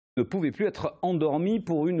ne pouvait plus être endormi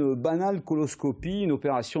pour une banale coloscopie, une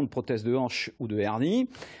opération de prothèse de hanche ou de hernie.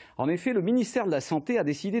 En effet, le ministère de la Santé a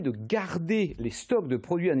décidé de garder les stocks de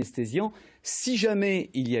produits anesthésiants si jamais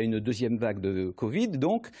il y a une deuxième vague de Covid,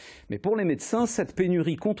 donc. Mais pour les médecins, cette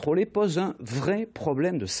pénurie contrôlée pose un vrai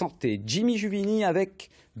problème de santé. Jimmy Juvigny avec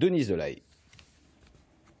Denise Delahaye.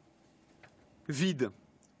 Vide.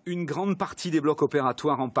 Une grande partie des blocs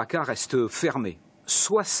opératoires en PACA reste fermée.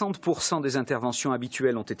 60% des interventions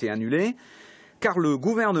habituelles ont été annulées, car le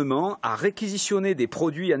gouvernement a réquisitionné des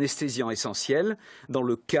produits anesthésiants essentiels dans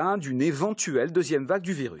le cas d'une éventuelle deuxième vague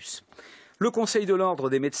du virus. Le Conseil de l'ordre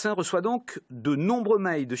des médecins reçoit donc de nombreux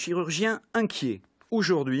mails de chirurgiens inquiets.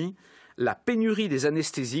 Aujourd'hui, la pénurie des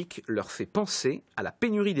anesthésiques leur fait penser à la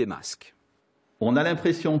pénurie des masques. On a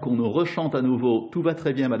l'impression qu'on nous rechante à nouveau « Tout va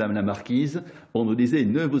très bien, Madame la Marquise ». On nous disait «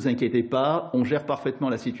 Ne vous inquiétez pas, on gère parfaitement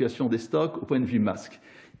la situation des stocks au point de vue masque ».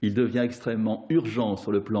 Il devient extrêmement urgent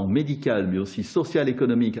sur le plan médical, mais aussi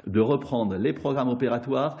social-économique, de reprendre les programmes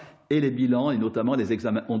opératoires et les bilans, et notamment les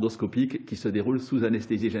examens endoscopiques qui se déroulent sous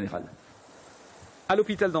anesthésie générale. À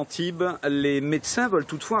l'hôpital d'Antibes, les médecins veulent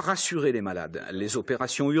toutefois rassurer les malades. Les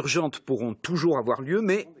opérations urgentes pourront toujours avoir lieu,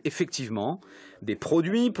 mais effectivement, des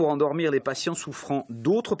produits pour endormir les patients souffrant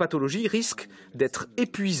d'autres pathologies risquent d'être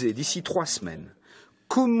épuisés d'ici 3 semaines.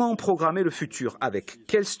 Comment programmer le futur? Avec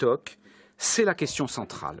quel stock? C'est la question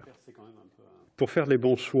centrale. Pour faire les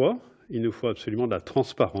bons choix, il nous faut absolument de la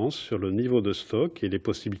transparence sur le niveau de stock et les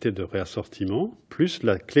possibilités de réassortiment, plus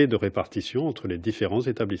la clé de répartition entre les différents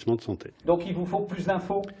établissements de santé. Donc il vous faut plus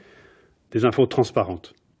d'infos? Des infos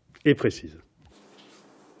transparentes et précises.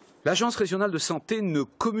 L'Agence régionale de santé ne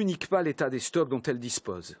communique pas l'état des stocks dont elle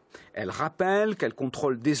dispose. Elle rappelle qu'elle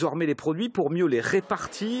contrôle désormais les produits pour mieux les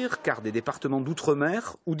répartir, car des départements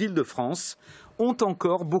d'outre-mer ou d'Île-de-France ont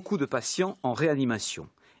encore beaucoup de patients en réanimation.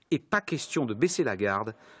 Et pas question de baisser la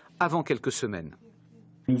garde avant quelques semaines.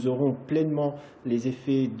 Nous aurons pleinement les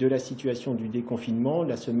effets de la situation du déconfinement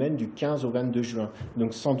la semaine du 15 au 22 juin.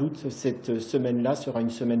 Donc sans doute cette semaine-là sera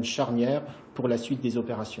une semaine charnière pour la suite des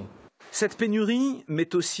opérations. Cette pénurie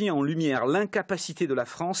met aussi en lumière l'incapacité de la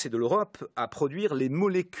France et de l'Europe à produire les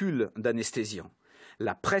molécules d'anesthésiants.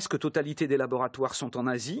 La presque totalité des laboratoires sont en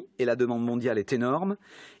Asie et la demande mondiale est énorme.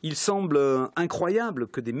 Il semble incroyable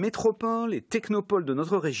que des métropoles et technopoles de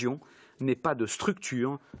notre région n'aient pas de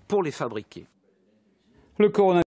structure pour les fabriquer. Le coronavirus